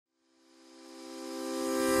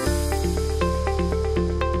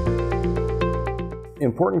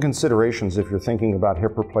Important considerations if you're thinking about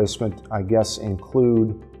hip replacement, I guess,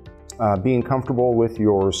 include being comfortable with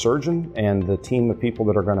your surgeon and the team of people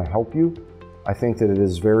that are going to help you. I think that it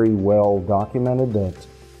is very well documented that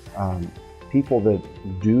people that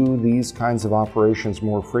do these kinds of operations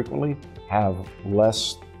more frequently have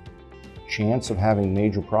less chance of having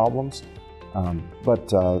major problems. But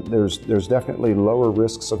there's definitely lower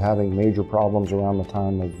risks of having major problems around the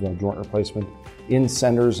time of joint replacement in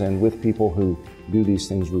centers and with people who do these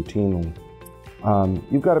things routinely.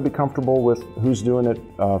 You've got to be comfortable with who's doing it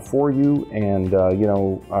for you, and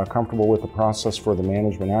comfortable with the process for the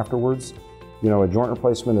management afterwards. A joint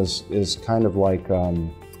replacement is kind of like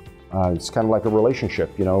it's kind of like a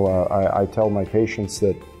relationship. I tell my patients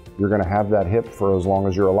that you're going to have that hip for as long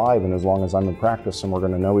as you're alive and as long as I'm in practice, and we're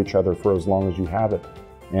going to know each other for as long as you have it.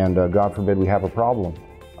 And God forbid we have a problem,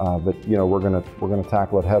 but we're going to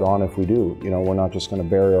tackle it head on if we do. We're not just going to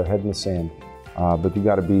bury our head in the sand. But you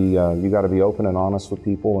got to be open and honest with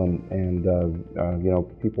people,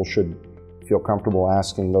 and people should feel comfortable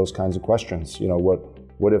asking those kinds of questions.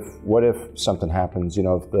 What if something happens?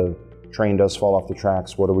 If the train does fall off the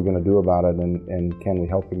tracks, what are we going to do about it, and can we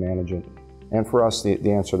help you manage it? And for us,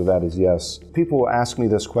 the answer to that is yes. People ask me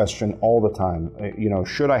this question all the time.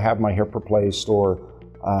 Should I have my hip replaced? Or,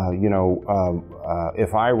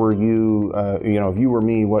 if I were you, if you were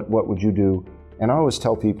me, what would you do? And I always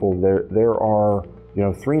tell people there are,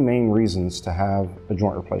 three main reasons to have a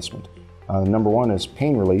joint replacement. Number one is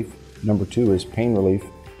pain relief. Number two is pain relief.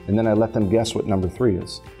 And then I let them guess what number three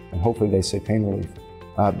is. And hopefully they say pain relief.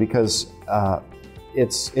 Because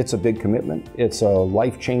it's a big commitment. It's a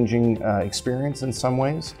life-changing experience in some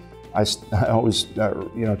ways. I always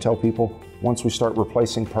tell people, once we start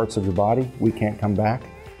replacing parts of your body, we can't come back.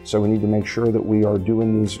 So we need to make sure that we are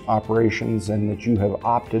doing these operations and that you have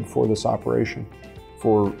opted for this operation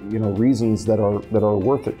for reasons that are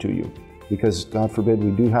worth it to you. Because God forbid we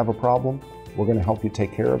do have a problem, we're going to help you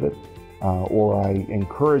take care of it. Or I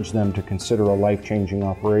encourage them to consider a life-changing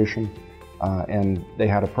operation. And they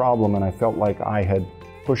had a problem, and I felt like I had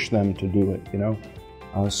pushed them to do it.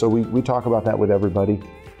 So we talk about that with everybody.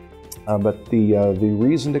 But the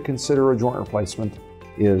reason to consider a joint replacement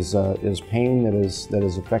is pain that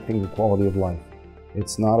is affecting the quality of life.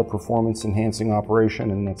 It's not a performance-enhancing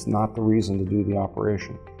operation, and that's not the reason to do the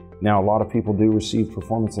operation. Now, a lot of people do receive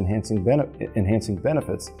performance-enhancing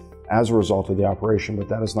benefits as a result of the operation, but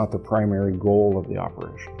that is not the primary goal of the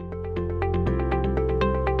operation.